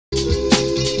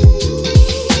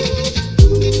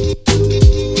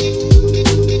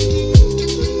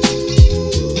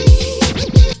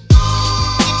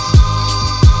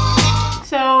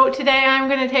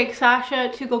take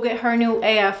Sasha to go get her new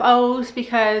AFOs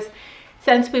because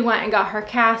since we went and got her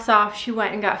casts off, she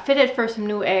went and got fitted for some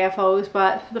new AFOs,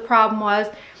 but the problem was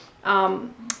her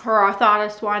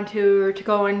orthodontist wanted her to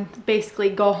go and basically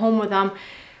go home with them.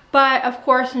 But of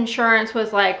course insurance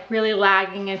was like really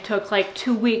lagging. It took like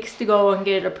 2 weeks to go and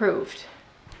get it approved.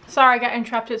 Sorry, I got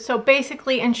interrupted. So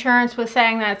basically insurance was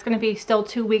saying that it's going to be still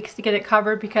 2 weeks to get it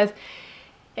covered, because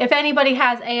if anybody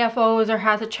has AFOs or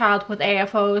has a child with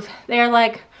AFOs, they're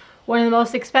like one of the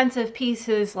most expensive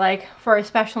pieces like for a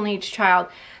special needs child.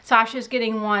 Sasha's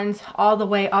getting ones all the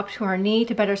way up to her knee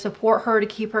to better support her, to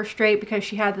keep her straight, because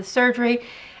she had the surgery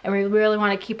and we really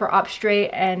want to keep her up straight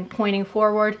and pointing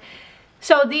forward.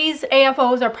 So these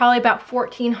AFOs are probably about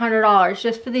 $1,400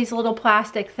 just for these little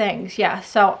plastic things. Yeah,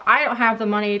 so I don't have the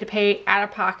money to pay out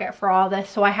of pocket for all this,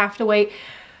 so I have to wait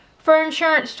for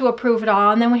insurance to approve it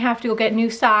all, and then we have to go get new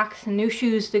socks and new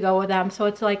shoes to go with them. So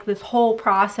it's like this whole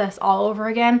process all over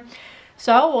again.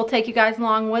 So we'll take you guys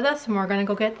along with us, and we're gonna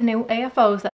go get the new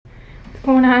AFOs. What's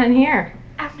going on in here?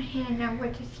 I'm hanging out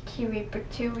with this kiwi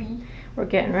patooey. We're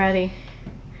getting ready.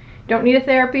 Don't need a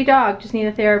therapy dog, just need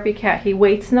a therapy cat. He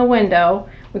waits in the window.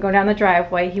 We go down the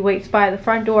driveway. He waits by the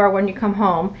front door when you come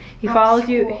home. He follows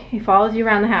you. He follows you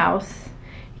around the house.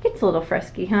 He gets a little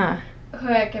frisky, huh?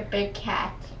 Like a big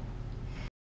cat.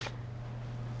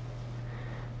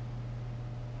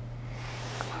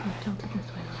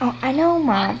 Oh, I know,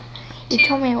 Mom. You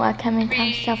told me what coming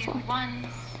from shuffle. 1,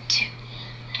 2.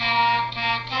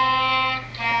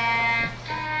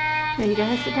 Yeah, you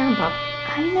gotta sit down, Pop.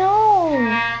 I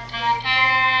know.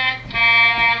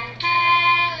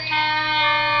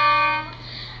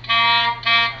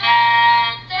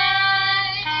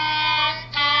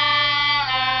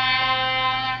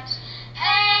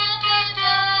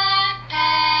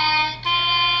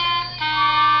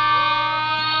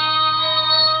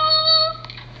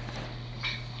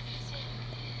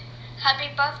 Happy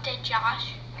birthday,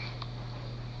 Josh.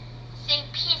 Say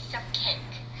piece of cake.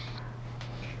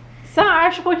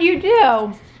 Sash, what do you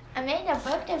do? I made a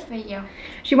birthday for you.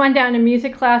 She went down to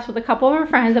music class with a couple of her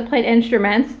friends that played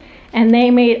instruments, and they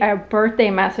made a birthday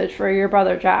message for your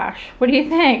brother Josh. What do you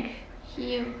think?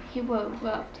 He will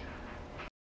love it.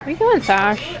 What are you doing,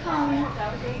 Sash?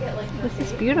 This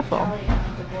is beautiful.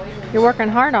 You're working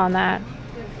hard on that.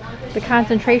 The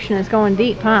concentration is going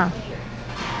deep, huh?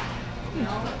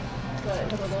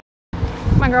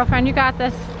 Come on, girlfriend, you got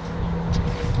this.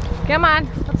 Come on,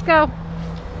 let's go.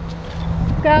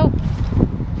 Let's go.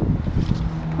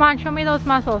 Come on, show me those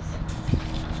muscles.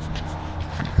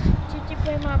 Did you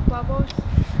play my bubbles?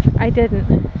 I didn't.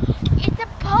 It's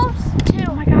supposed to.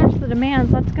 Oh my gosh, the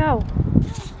demands. Let's go.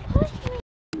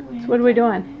 So what are we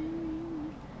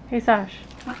doing? Hey, Sash.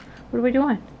 What are we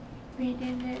doing?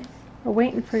 Reading this. We're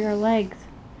waiting for your legs,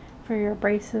 for your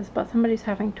braces, but somebody's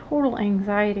having total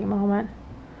anxiety moment.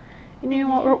 And you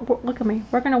know what? Look at me.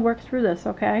 We're going to work through this,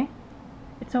 okay?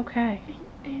 It's okay.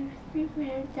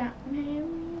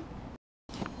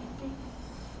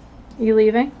 You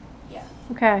leaving? Yeah.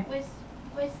 Okay.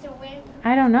 Where's the wind?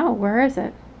 I don't know. Where is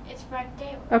it? It's right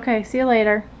there. Okay, see you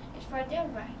later. It's right there,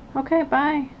 right? Okay,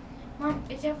 bye. Mom,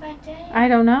 is it right there? I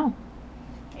don't know.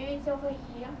 Maybe it's over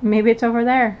here. Maybe it's over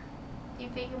there. Do you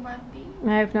think it might be?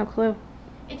 I have no clue.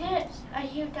 It is. I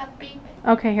hear that beeping.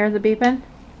 Okay, here's the beeping.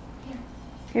 Yeah.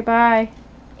 Okay, bye.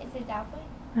 Is it that way?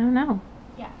 I don't know.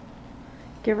 Yeah.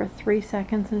 Give her 3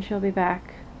 seconds and she'll be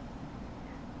back.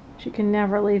 She can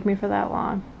never leave me for that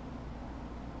long.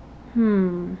 It's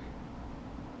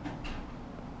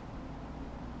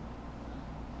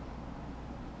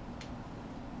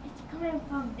coming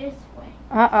from this way.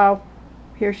 Uh-oh.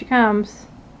 Here she comes.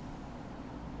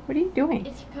 What are you doing?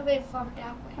 It's coming from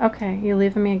that way. Okay, you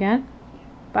leaving me again?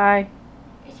 Bye.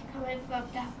 It's coming from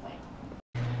that way.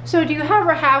 So do you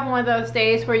ever have one of those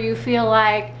days where you feel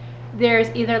like there's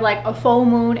either like a full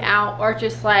moon out, or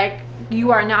just like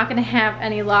you are not going to have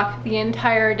any luck the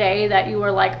entire day that you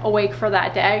were like awake for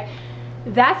that day?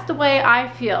 That's the way I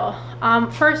feel.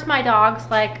 First, my dogs,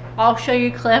 like, I'll show you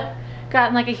a clip, got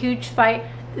in like a huge fight.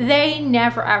 They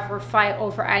never ever fight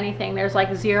over anything. There's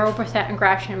like 0%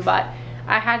 aggression, but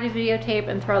I had to videotape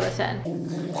and throw this in.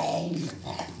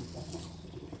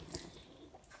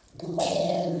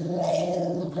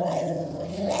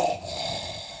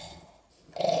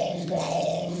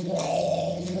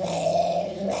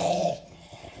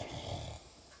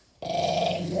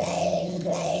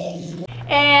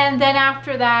 And then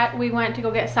after that, we went to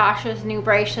go get Sasha's new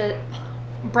braces,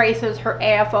 her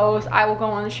AFOs. I will go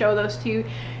on and show those to you.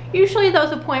 Usually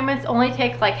those appointments only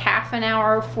take like half an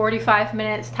hour, 45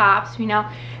 minutes tops. You know,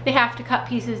 they have to cut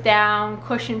pieces down,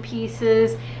 cushion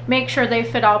pieces, make sure they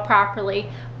fit all properly.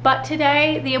 But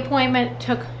today the appointment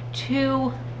took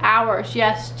 2 hours.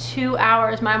 Yes, 2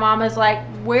 hours. My mom is like,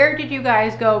 where did you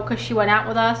guys go? Because she went out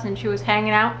with us and she was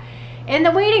hanging out in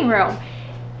the waiting room.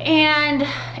 And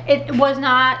it was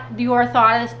not the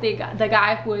orthodontist, the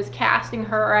guy who was casting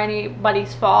her, or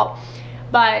anybody's fault.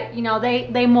 But you know,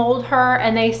 they mold her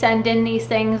and they send in these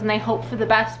things and they hope for the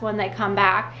best when they come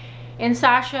back. And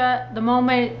Sasha, the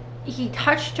moment he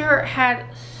touched her, had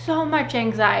so much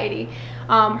anxiety.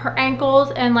 Her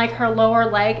ankles and like her lower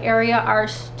leg area are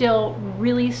still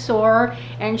really sore,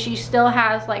 and she still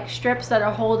has like strips that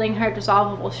are holding her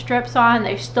dissolvable strips on.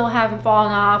 They still haven't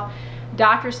fallen off.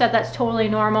 Doctor said that's totally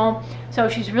normal. So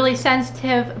she's really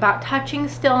sensitive about touching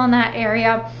still in that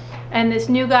area. And this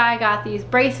new guy got these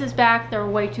braces back. They were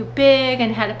way too big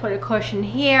and had to put a cushion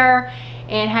here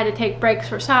and had to take breaks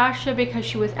for Sasha because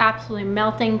she was absolutely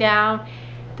melting down.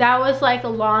 That was like the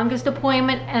longest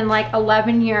appointment in like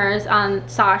 11 years on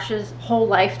Sasha's whole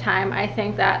lifetime. I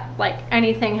think that like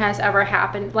anything has ever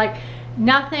happened. Like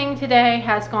nothing today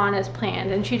has gone as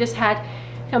planned, and she just had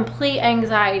complete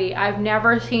anxiety. I've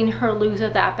never seen her lose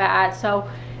it that bad. So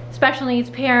special needs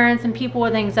parents and people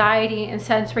with anxiety and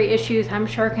sensory issues, I'm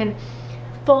sure, can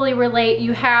fully relate.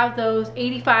 You have those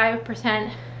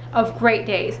 85% of great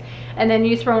days, and then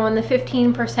you throw in the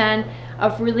 15%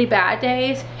 of really bad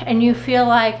days, and you feel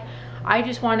like, I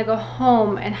just want to go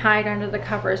home and hide under the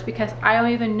covers because I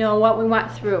don't even know what we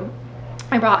went through.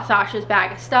 I brought Sasha's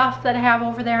bag of stuff that I have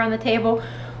over there on the table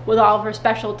with all of her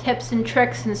special tips and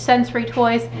tricks and sensory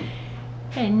toys,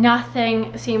 and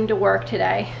nothing seemed to work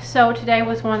today. So today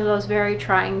was one of those very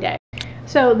trying days.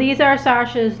 So these are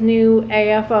Sasha's new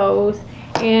AFOs,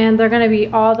 and they're going to be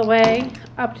all the way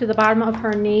up to the bottom of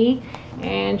her knee,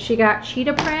 and she got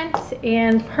cheetah print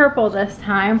and purple this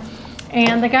time.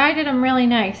 And the guy did them really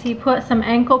nice. He put some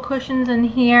ankle cushions in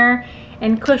here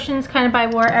and cushions kind of by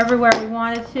everywhere we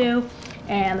wanted to,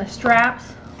 and the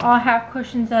straps all have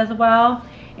cushions as well,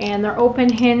 and they're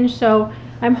open hinge. So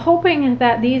I'm hoping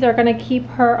that these are going to keep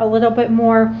her a little bit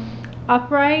more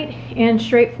upright and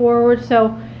straightforward,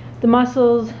 so the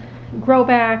muscles grow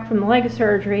back from the leg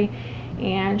surgery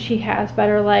and she has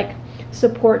better like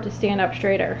support to stand up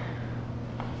straighter.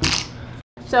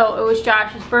 So it was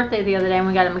Josh's birthday the other day and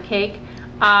we got him a cake.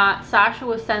 Sasha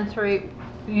with sensory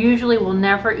usually will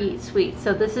never eat sweets,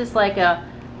 so this is like a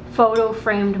photo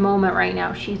framed moment right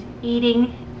now. She's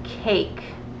eating cake.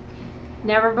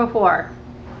 Never before.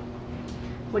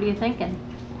 What are you thinking?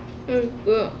 It's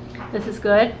good. This is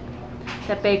good?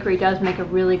 That bakery does make a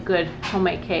really good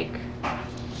homemade cake,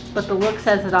 but the look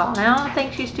says it all. I don't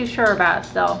think she's too sure about it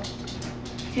still.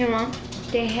 Hey Mom,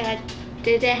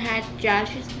 did it have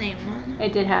Josh's name on it?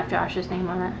 It did have Josh's name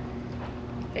on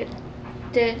it. It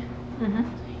did.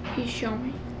 Mm-hmm. He showed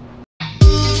me.